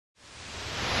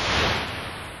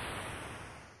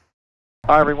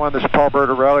Hi everyone, this is Paul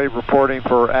Bertorelli reporting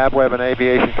for AVweb and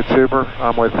Aviation Consumer.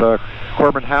 I'm with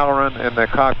Corbin Halloran in the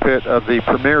cockpit of the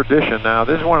Premier Edition. Now,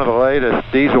 this is one of the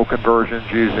latest diesel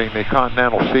conversions using the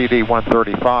Continental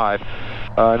CD135.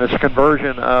 And it's a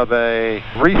conversion of a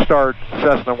restart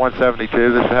Cessna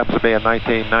 172. This happens to be a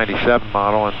 1997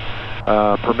 model,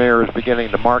 and Premier is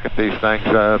beginning to market these things.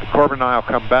 Corbin and I will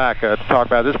come back to talk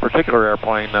about this particular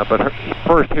airplane, but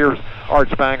first here's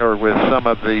Art Spangler with some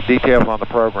of the details on the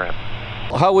program.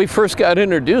 How we first got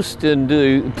introduced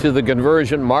into the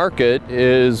conversion market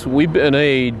is we've been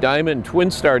a Diamond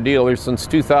Twin Star dealer since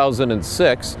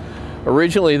 2006.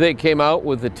 Originally they came out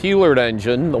with the Teelert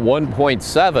engine, the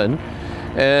 1.7,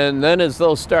 and then as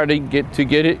those started to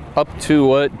get it up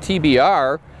to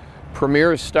TBR,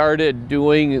 Premier started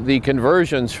doing the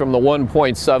conversions from the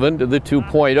 1.7 to the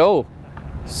 2.0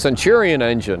 Centurion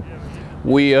engine.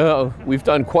 We've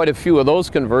done quite a few of those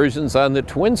conversions on the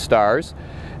Twin Stars.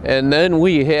 And then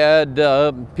we had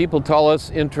people tell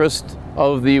us interest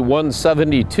of the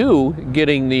 172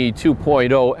 getting the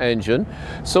 2.0 engine.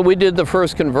 So we did the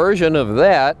first conversion of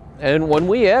that, and when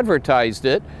we advertised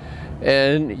it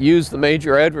and used the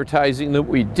major advertising that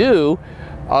we do,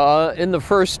 in the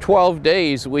first 12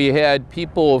 days we had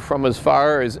people from as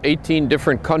far as 18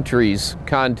 different countries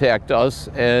contact us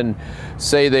and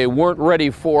say they weren't ready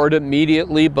for it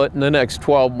immediately, but in the next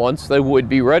 12 months they would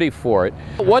be ready for it.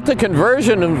 What the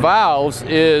conversion involves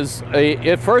is,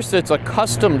 at first it's a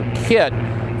custom kit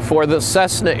for the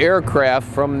Cessna aircraft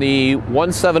from the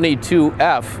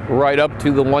 172F right up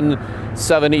to the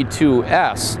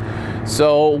 172S.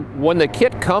 So when the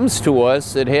kit comes to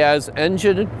us, it has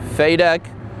engine, FADEC,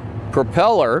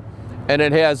 propeller, and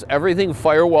it has everything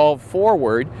firewall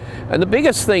forward. And the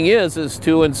biggest thing is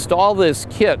to install this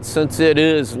kit, since it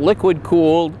is liquid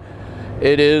cooled,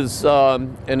 it is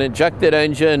an injected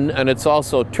engine, and it's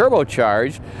also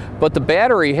turbocharged, but the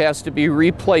battery has to be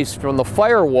replaced from the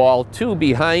firewall to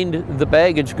behind the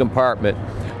baggage compartment.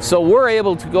 So we're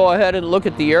able to go ahead and look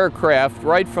at the aircraft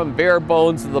right from bare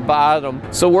bones to the bottom.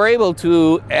 So we're able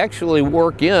to actually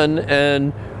work in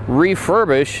and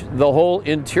refurbish the whole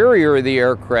interior of the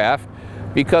aircraft,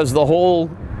 because the whole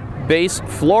base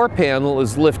floor panel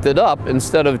is lifted up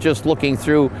instead of just looking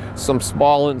through some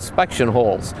small inspection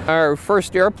holes. Our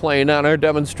first airplane, on our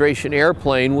demonstration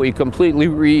airplane, we completely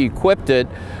re-equipped it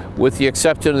with the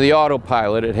exception of the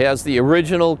autopilot. It has the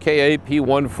original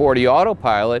KAP-140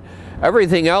 autopilot.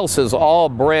 Everything else is all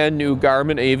brand new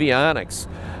Garmin avionics.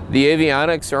 The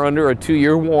avionics are under a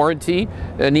 2-year warranty,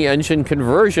 and the engine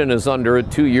conversion is under a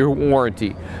 2-year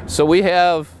warranty. So we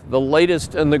have the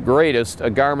latest and the greatest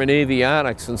Garmin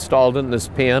avionics installed in this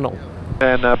panel.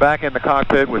 And back in the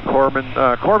cockpit with Corbin.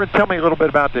 Corbin, tell me a little bit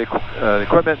about the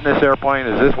equipment in this airplane.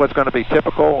 Is this what's going to be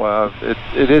typical?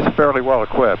 It is fairly well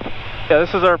equipped. Yeah,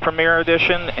 this is our Premier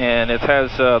Edition, and it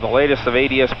has the latest of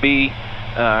ADS-B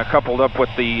coupled up with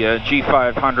the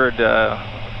G500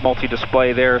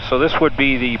 multi-display there. So this would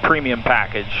be the premium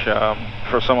package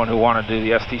for someone who wanted to do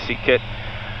the STC kit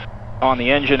on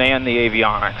the engine and the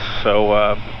avionics.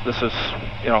 So this is,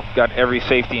 got every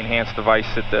safety enhanced device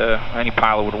that any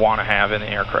pilot would want to have in the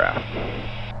aircraft.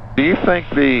 Do you think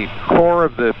the core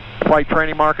of the flight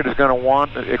training market is going to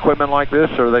want equipment like this,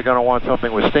 or are they going to want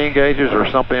something with steam gauges or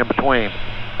something in between?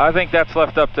 I think that's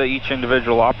left up to each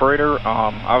individual operator.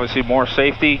 Obviously more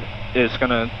safety is going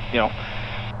to,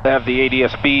 have the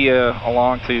ADS-B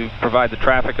along to provide the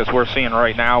traffic as we're seeing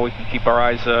right now. We can keep our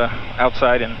eyes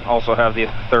outside and also have the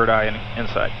third eye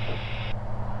inside.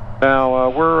 Now,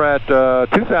 we're at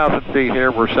 2,000 feet here.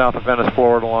 We're south of Venice,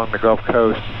 Florida, along the Gulf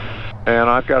Coast. And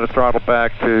I've got to throttle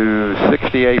back to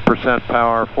 68%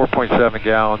 power, 4.7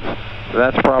 gallons.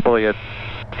 That's probably a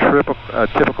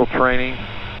typical training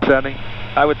setting.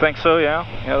 I would think so, yeah.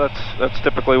 Yeah, that's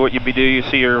typically what you'd be doing. You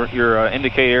see your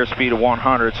indicated airspeed of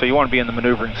 100, so you want to be in the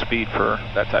maneuvering speed for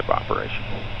that type of operation.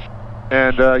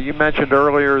 And you mentioned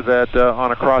earlier that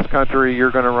on a cross country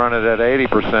you're going to run it at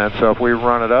 80%. So if we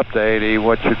run it up to 80,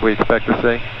 what should we expect to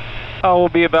see? Oh, we'll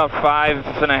be about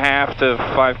 5.5 to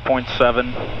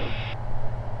 5.7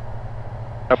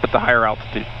 up at the higher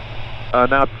altitude.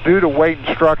 Now, due to weight and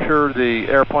structure, the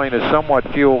airplane is somewhat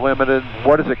fuel limited.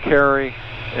 What does it carry?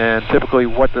 And typically,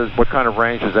 what kind of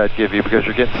range does that give you? Because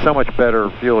you're getting so much better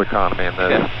fuel economy in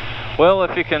this. Yeah. Well,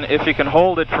 if you can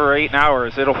hold it for 8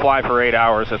 hours, it'll fly for 8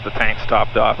 hours if the tank's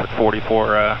topped off at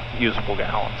 44 usable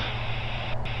gallons.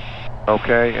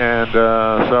 Okay, and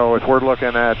so if we're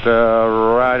looking at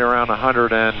right around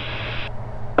 110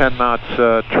 knots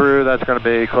true, that's going to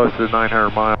be close to 900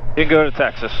 miles. You can go to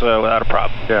Texas without a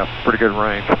problem. Yeah, pretty good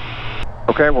range.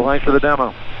 Okay, well, thanks for the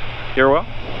demo. You're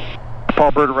welcome.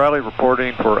 Paul Bertorelli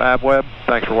reporting for AVweb.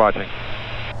 Thanks for watching.